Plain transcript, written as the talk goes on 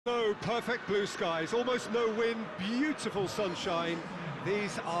No perfect blue skies, almost no wind, beautiful sunshine.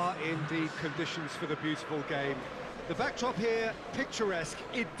 These are indeed conditions for the beautiful game. The backdrop here, picturesque,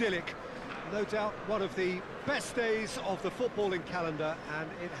 idyllic. No doubt one of the best days of the footballing calendar, and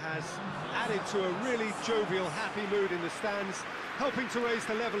it has added to a really jovial, happy mood in the stands, helping to raise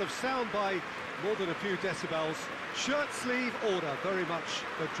the level of sound by more than a few decibels. Shirt sleeve order, very much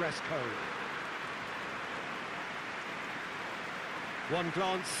the dress code. One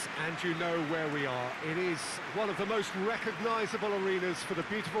glance and you know where we are. It is one of the most recognisable arenas for the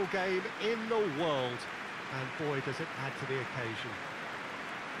beautiful game in the world. And boy, does it add to the occasion.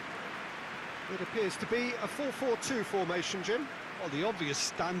 It appears to be a 4-4-2 formation, Jim. Well, the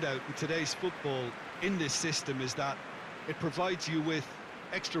obvious standout in today's football in this system is that it provides you with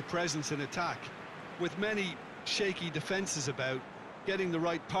extra presence in attack. With many shaky defences about, getting the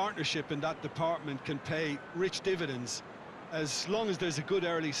right partnership in that department can pay rich dividends, as long as there's a good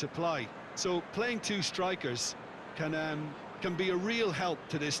early supply. So playing two strikers can be a real help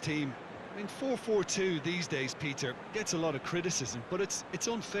to this team. I mean, 4-4-2 these days, Peter, gets a lot of criticism, but it's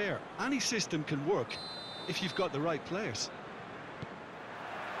unfair. Any system can work if you've got the right players.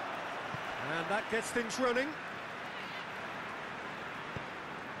 And that gets things running.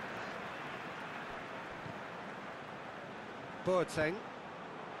 Boateng.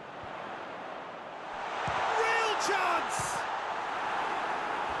 Real chance!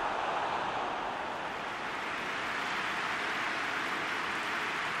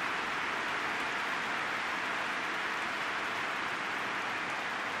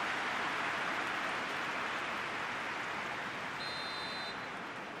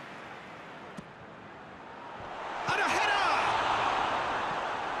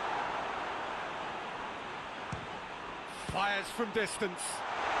 Fires from distance.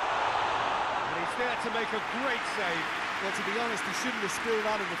 And he's there to make a great save. Well, to be honest, he shouldn't have spilled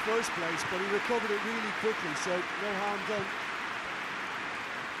that in the first place, but he recovered it really quickly, so no harm done.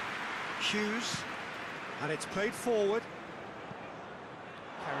 Hughes, and it's played forward.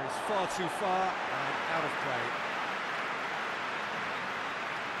 Carries far too far and out of play.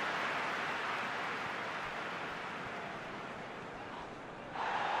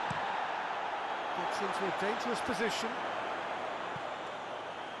 Gets into a dangerous position.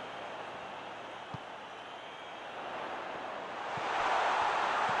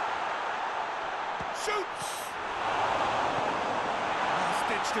 Shoots!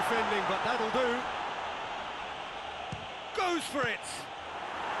 Last-ditch defending, but that'll do. Goes for it!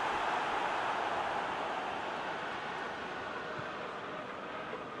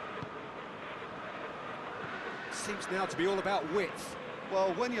 Seems now to be all about width.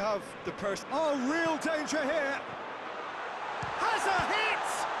 Well, when you have the person... Oh, real danger here! Has a hit!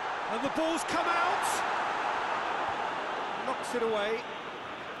 And the ball's come out! Knocks it away.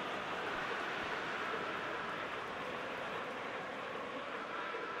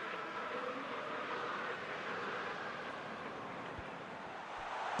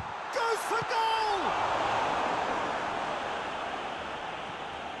 Goes for goal!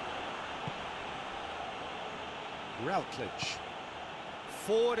 Routledge.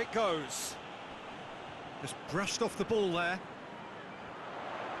 Forward it goes. Just brushed off the ball there.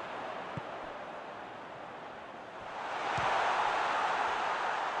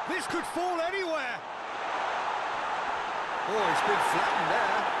 This could fall anywhere. Oh, he's been flattened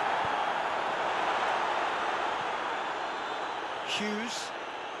there. Hughes.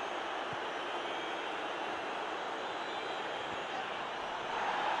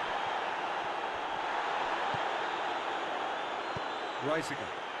 Reisiger.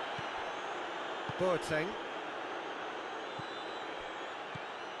 Boateng.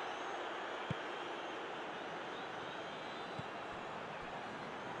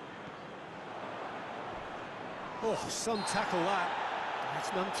 Oh, some tackle that. It's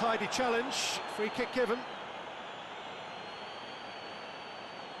an untidy challenge. Free kick given.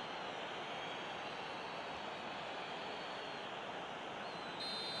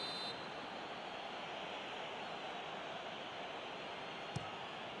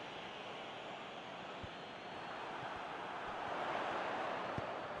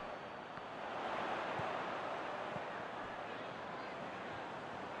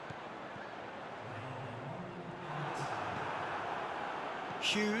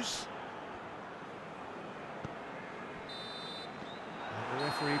 Hughes. And the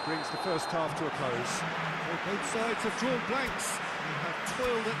referee brings the first half to a close. Well, both sides have drawn blanks. They have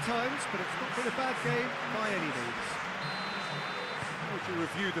toiled at times, but it's not been a bad game by any means. How would you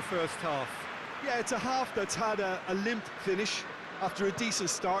review the first half? Yeah, it's a half that's had a limp finish after a decent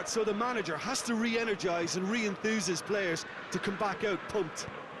start, so the manager has to re-energise and re-enthuse his players to come back out pumped.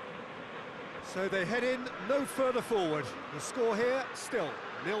 So they head in no further forward. The score here, still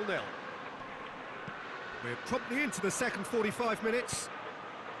 0-0. We're promptly into the second 45 minutes.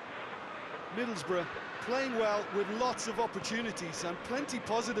 Middlesbrough playing well with lots of opportunities and plenty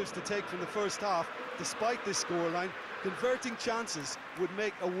positives to take from the first half. Despite this scoreline, converting chances would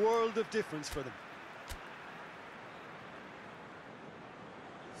make a world of difference for them.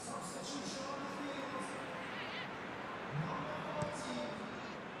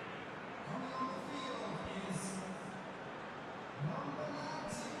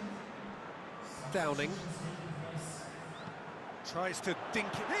 Downing tries to dink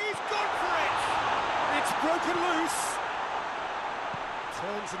it. He's gone for it! It's broken loose.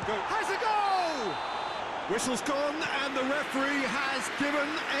 Turns and goes. Has a goal! Whistle's gone and the referee has given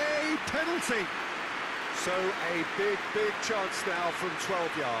a penalty. So a big chance now from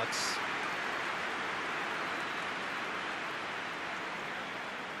 12 yards.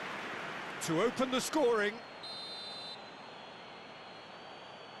 To open the scoring.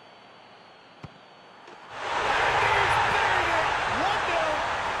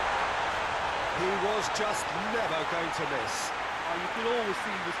 He was just never going to miss. You could always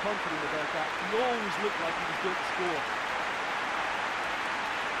see he was confident about that. He always looked like he was going to score.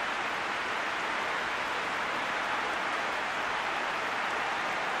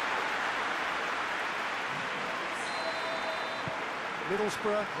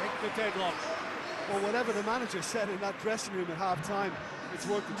 Middlesbrough break the deadlock. Well, whatever the manager said in that dressing room at half-time, it's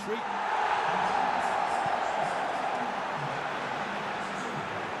worked a treat.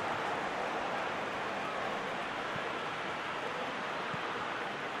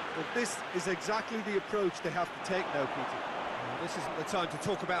 But this is exactly the approach they have to take now, Peter. Well, this isn't the time to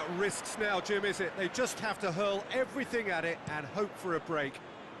talk about risks now, Jim, is it? They just have to hurl everything at it and hope for a break.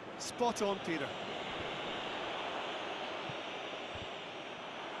 Spot on, Peter.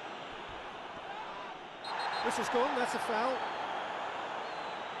 Whistle's gone, that's a foul.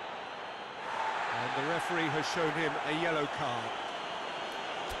 And the referee has shown him a yellow card.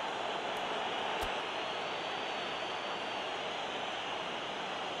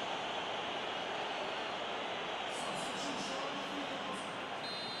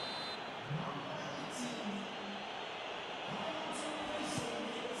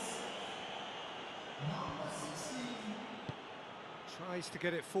 Tries to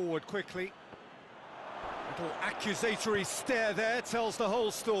get it forward quickly. Little accusatory stare there tells the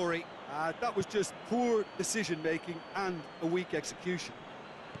whole story. That was just poor decision-making and a weak execution.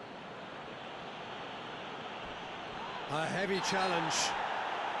 A heavy challenge.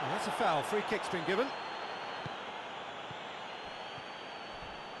 Well, that's a foul. Free kick's been given.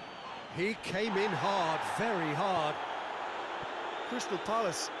 He came in hard, very hard. Crystal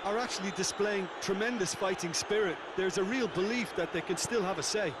Palace are actually displaying tremendous fighting spirit. There's a real belief that they can still have a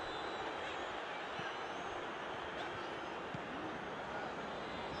say.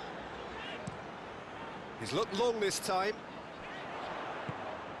 He's looked long this time.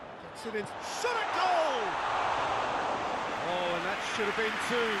 Gets it in. Shot at goal! Oh, and that should have been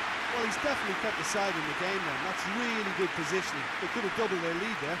two. Well, he's definitely kept the side in the game then. That's really good positioning. They could have doubled their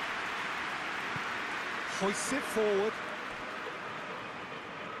lead there. Hoists it forward.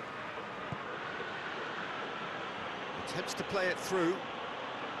 Attempts to play it through.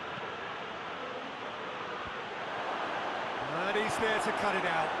 And he's there to cut it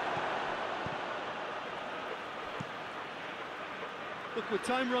out. Look, with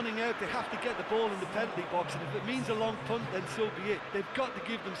time running out, they have to get the ball in the penalty box, and if it means a long punt, then so be it. They've got to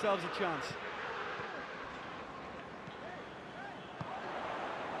give themselves a chance.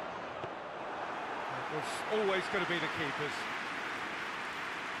 It's always going to be the keepers.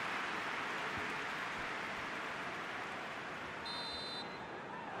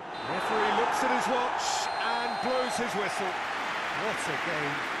 Referee looks at his watch and blows his whistle. What a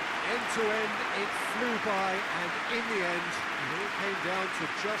game. End to end, it flew by, and in the end, it all came down to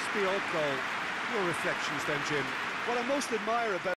just the odd goal. Your reflections then, Jim? What I most admire about